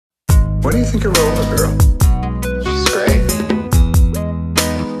What do you think of Roller Girl? She's great.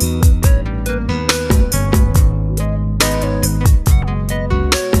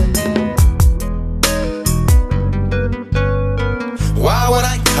 Why would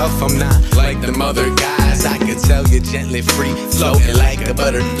I cuff? I'm not like them other guys. I could tell you gently free, floating like a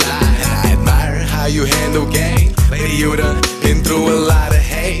butterfly. I admire how you handle game. Lady, you done been through a lot of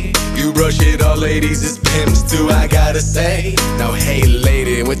hate. You brush it all, ladies, it's pimps too, I gotta say. Now hey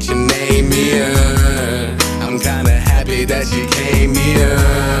lady, what's your name here? I'm kinda happy that you came here.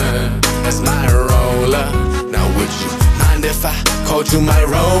 That's my roller. Now would you mind if I called you my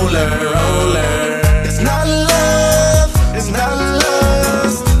roller? It's not love, it's not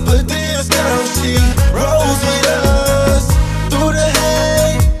lust, but this girl, she rolls with us. Through the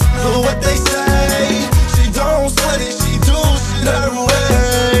hate, know what they say. She don't sweat it, she do shit her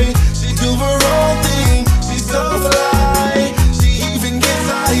way. She do her own thing, she's so fly. She even gets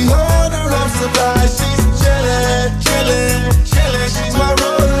high on her own supply. She's chillin', chillin', chillin'. She's my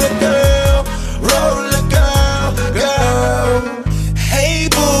roller girl, girl. Hey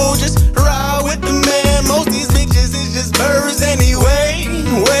boo, just ride with the man. Most these bitches is just birds anyway.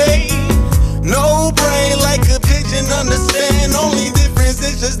 No brain like a pigeon, understand. Only difference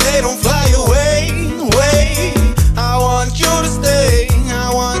is just they don't fly away. I want you to stay,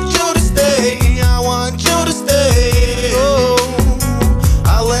 I want you to stay, I want you to stay. Oh,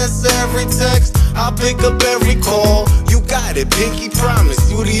 I'll answer every text, I'll pick up every call. You got it, pinky promise,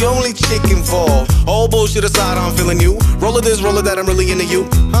 you the only chick involved. All bullshit aside, I'm feeling you. Roller this, roller that, I'm really into you.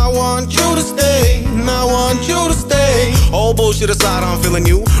 I want you to stay, I want you to stay. All bullshit aside, I'm feeling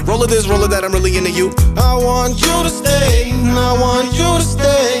you. Roller this, roller that, I'm really into you. I want you to stay, I want you to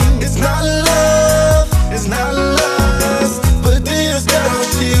stay. It's not love, it's not lust, but this girl,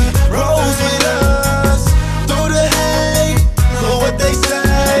 she rolls with us. Through the hate, know what they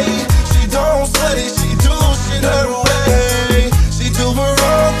say. She don't sweat it, she do shit her way. She do her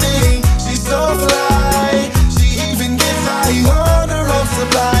own thing, she's so fly. She even gets high on her own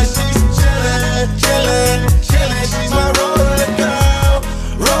supply. She's chillin', chillin', chillin'. She's my roller girl.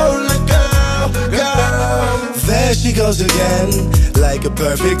 There she goes again, like a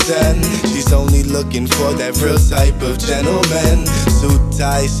perfect 10. She's only looking for that real type of gentleman. Suit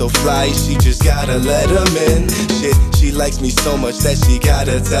tie, so fly, she just gotta let him in. Shit, she likes me so much that she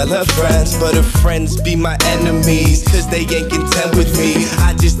gotta tell her friends. But her friends be my enemies, cause they ain't content with me.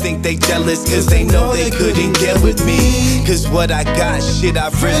 I just think they jealous cause they know they couldn't get with me. Cause what I got, shit, I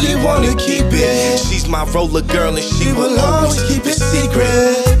really wanna keep it. She's my roller girl and she will always keep it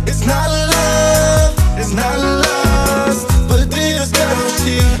secret.